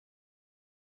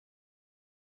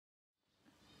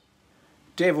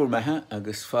Déhúr methe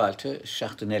agus fáilte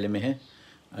seachtain eile mithe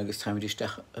agus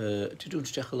tidúnsteach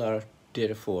ar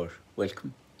Deireadh Fór.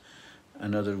 Welcome.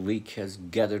 Another week has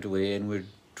gathered away and we're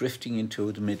drifting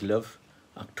into the middle of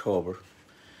October.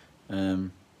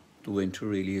 The winter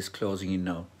really is closing in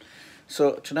now.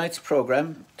 So tonight's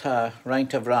programme, tá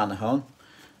Raint of Ranahon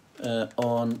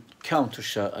on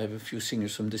Countershaw. I have a few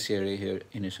singers from this area here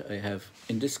in it. I have,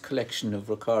 in this collection of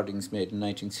recordings made in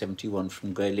 1971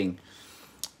 from Gailing,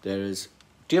 there is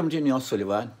Diarmuid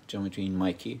O'Sullivan, Diarmuid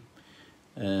Mikey,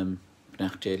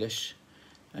 Bnach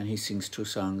and he sings two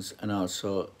songs, and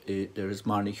also there is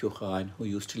Marnie Huchain, who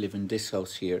used to live in this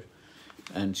house here,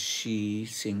 and she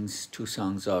sings two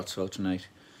songs also tonight.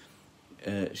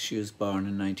 She was born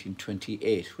in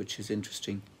 1928, which is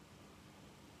interesting,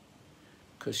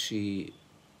 because she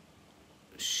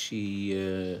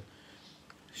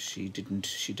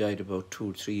died about 2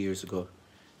 or 3 years ago,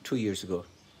 2 years ago.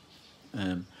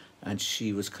 And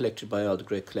she was collected by all the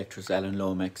great collectors, Alan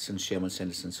Lomax and Seamus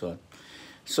Ennis and so on.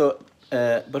 So,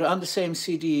 but on the same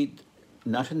CD,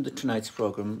 not in tonight's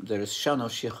programme, there is Sean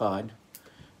O'Sheachan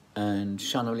and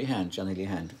Sean O'Lehan, Johnny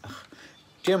Lehan.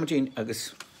 Diarmuid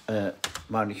agus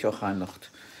Marnie Huchain Nacht.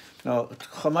 Now,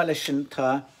 Chomalashin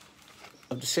ta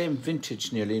of the same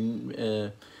vintage, nearly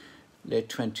in late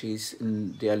 20s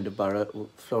in the Island of Barra,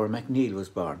 Flora McNeil was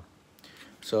born.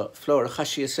 So Flora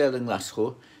Chashi Ceoil in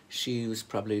Glasgow, she was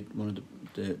probably one of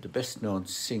the best known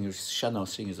singers, Shannon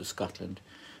singers of Scotland.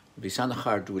 Bhí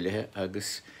Chardúile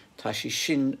agus tá sí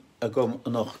sin agam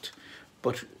anocht,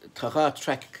 but tá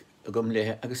track agam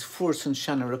lehe agus fuair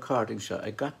Shannon recording shot.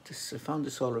 I found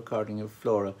this whole recording of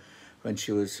Flora when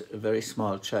she was a very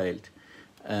small child,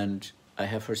 and I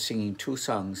have her singing two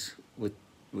songs with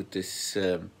this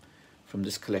from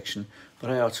this collection.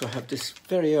 But I also have this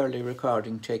very early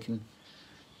recording taken,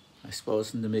 I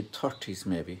suppose, in the mid-30s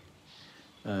maybe,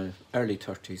 early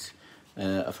 30s,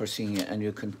 of her singing it, and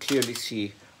you can clearly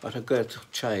see what a girl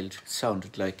child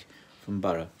sounded like from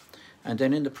Barra. And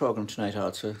then in the programme tonight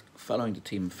also, following the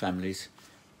theme of families,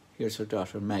 here's her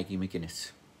daughter Maggie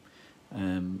McGuinness.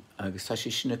 Agus tá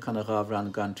sí sinna chuna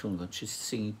gábhran gan túngan. She's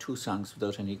singing two songs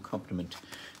without any accompaniment.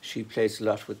 She plays a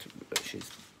lot with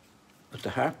the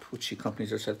harp, which she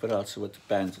accompanies herself, but also with the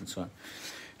bands and so on.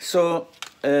 So,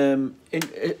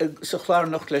 so clár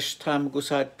nach leis tam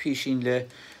gusad pishin le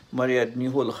Mariad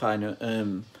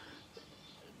Niholachine.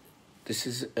 This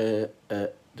is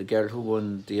the girl who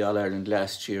won the All-Ireland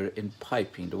last year in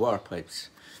piping, the war pipes.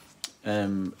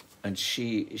 And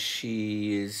she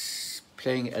is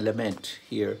playing a lament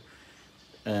here.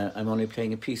 I'm only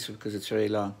playing a piece of it because it's very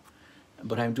long.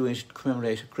 But I'm doing it to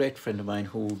commemorate a great friend of mine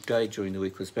who died during the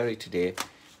week, was buried today,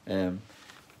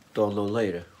 Donlo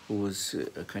Lyra, who was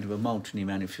a kind of a mountainy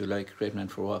man, if you like, a great man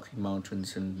for walking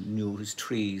mountains and knew his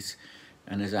trees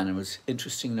and his animals.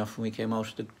 Interesting enough, when we came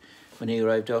out of when he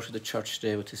arrived out of the church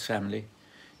today with his family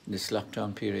in this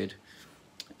lockdown period,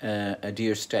 a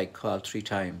deer stag called 3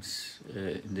 times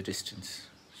in the distance.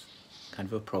 Kind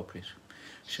of appropriate.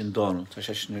 Sin Donald,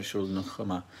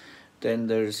 then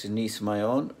there's a niece of my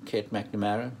own, Kate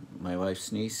McNamara, my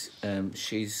wife's niece.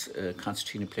 She's a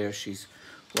concertina player. She's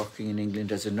working in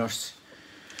England as a nurse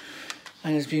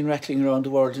and has been rattling around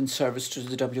the world in service to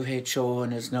the WHO,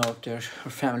 and is now up there. Her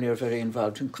family are very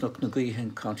involved in Cnucknaguy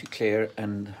in County Clare,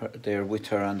 and they're with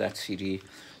her on that CD.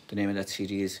 The name of that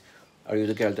CD is Are You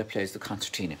the Girl That Plays the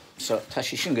Concertina? So, tá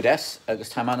sí sin godas, agus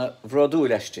tá mana bhrodú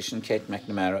leis sin Kate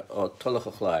McNamara ó Tullach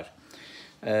Clár.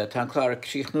 Tá clár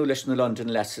críochnú leis na London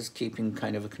lasses, keeping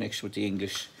kind of a connection with the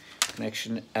English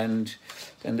connection. And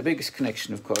then the biggest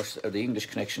connection, of course, or the English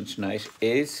connection tonight,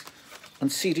 is on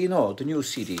CD No, the new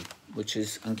CD, which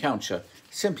is on Countershaw,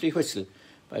 Simply Whistle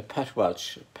by Pat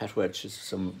Welch. Pat Welch is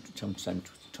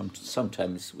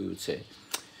sometimes we would say.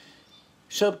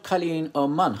 Shub Colleen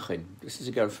O'Monaghan. This is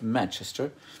a girl from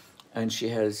Manchester, and she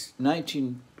has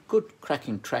 19 good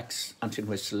cracking tracks on tin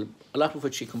whistle, a lot of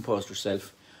which she composed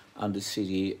herself on the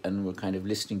CD, and we're kind of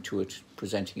listening to it,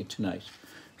 presenting it tonight.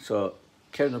 So,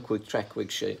 Karen quick track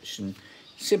wig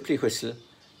Simply Whistle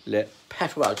le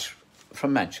Pat Welch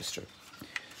from Manchester.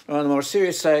 On the more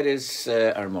serious side is,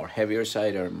 or more heavier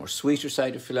side, or more sweeter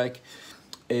side, if you like,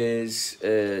 is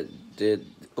the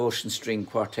Ocean String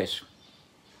Quartet,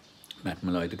 Matt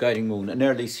Malloy, The Guiding Moon, an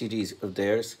early CDs of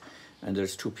theirs, and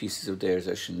there's 2 pieces of theirs.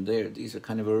 These are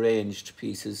kind of arranged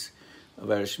pieces of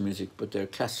Irish music, but they're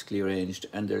classically arranged,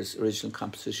 and there's original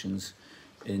compositions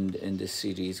in this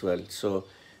CD as well. So,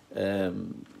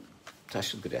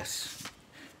 Tashel Godes.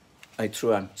 I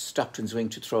threw on Stockton's Wing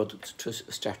to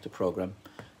start the programme.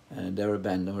 And they're a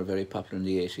band that were very popular in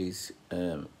the 80s.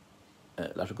 A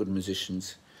lot of good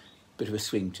musicians, bit of a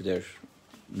swing to their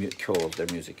Ceoil, their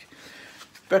music.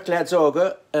 Bert lads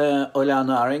Oga, Ola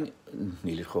Naring,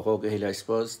 Neil Chohoga, I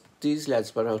suppose. These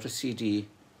lads were out a CD,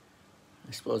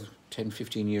 I suppose 10,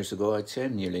 15 years ago, I'd say,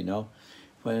 nearly now,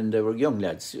 when they were young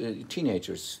lads,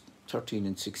 teenagers, 13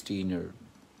 and 16 or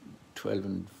 12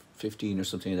 and 15 or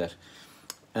something like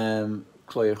that.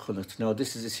 Cuire. Now,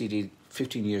 this is a CD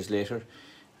 15 years later.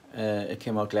 It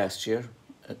came out last year.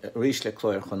 Riesle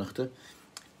Cuire.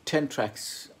 10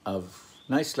 tracks of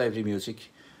nice, lively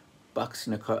music, box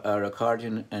and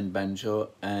accordion and banjo,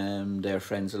 and their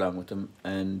friends along with them,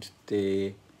 and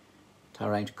they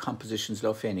tarraint compositions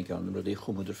lo fénig on them, ruddy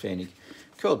chumuder fénig.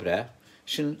 Ceoil bra,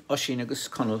 sin Oisín agus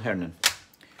Conal Hernan.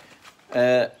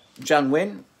 John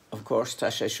Wynne, of course,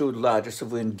 Tasha showed largest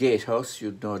of Wynne Gatehouse.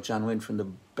 You'd know John Wynne from the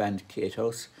band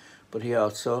Gatehouse, but he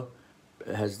also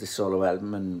has the solo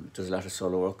album and does a lot of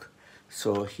solo work.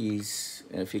 So he's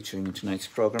featuring in tonight's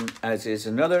program, as is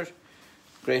another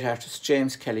great artist,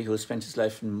 James Kelly, who spent his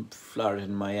life in Florida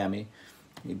and Miami.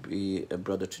 He'd be a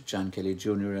brother to John Kelly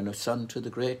Jr. and a son to the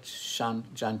great John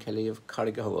Kelly of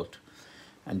Carrigaholt.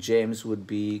 And James would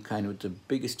be kind of the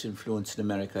biggest influence in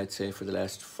America, I'd say, for the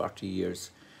last 40 years.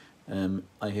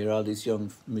 I hear all these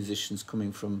young musicians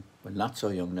coming from, well, not so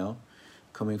young now,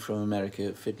 coming from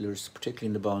America, fiddlers, particularly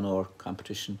in the Bon Or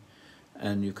competition,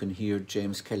 and you can hear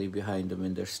James Kelly behind them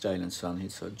in their style and song.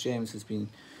 So James has been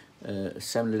a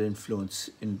seminal influence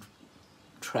in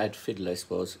trad fiddle, I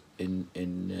suppose, in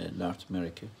North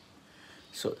America.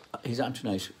 So he's on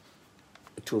tonight,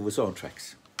 two of his own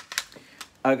tracks.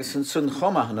 Agus an sun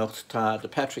chomach ta the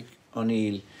Patrick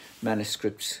O'Neill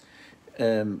manuscripts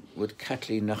with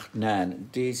Kathleen nach Nan.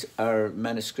 These are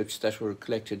manuscripts that were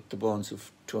collected, the bones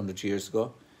of 200 years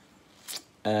ago,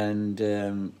 and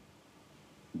a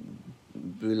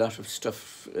lot of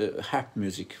stuff, harp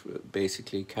music,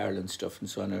 basically, Carolan stuff and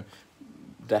so on, or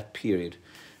that period.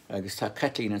 Agus ta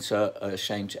Kathleen and so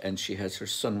shaint, and she has her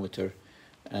son with her,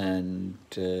 and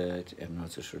I'm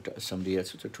not so sure, somebody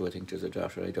else with her too. I think there's a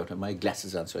daughter. I don't have my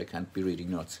glasses on, so I can't be reading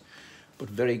notes. But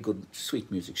very good, sweet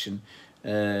musician.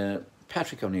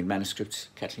 Patrick O'Neill manuscripts,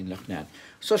 Kathleen Lochnan.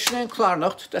 So Sinead clár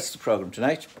nocht, that's the programme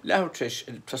tonight. Lehar Trish,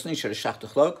 Trasni Shir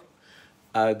Shachtach Log,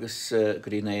 Agus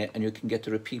Greenay, and you can get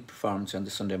the repeat performance on the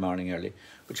Sunday morning early.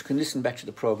 But you can listen back to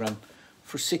the programme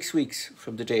for 6 weeks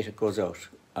from the date it goes out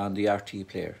on the RT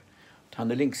player. Tan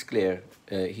the links clear,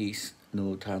 he's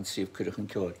no Tan Sea of Cuire and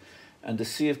Ceoil. And the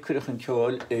Sea of Cuire and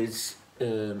Ceoil is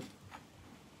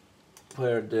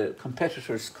where the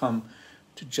competitors come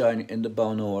to join in the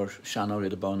Bon Or, Shanori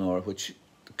the Bon Or, which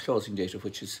the closing date of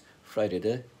which is Friday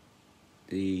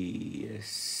the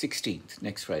 16th,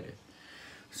 next Friday.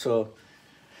 So,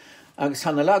 agus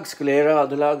han the logs galera, all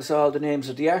the logs, all the names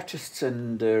of the artists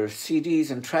and their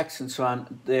CDs and tracks and so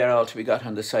on, they are all to be got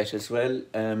on the site as well,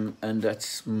 and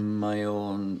that's on my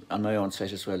own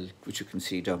site as well, which you can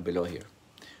see down below here.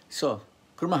 So,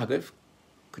 Gurmahagav,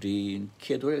 Green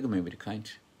Kidwig, maybe the kind.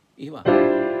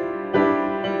 Iwa.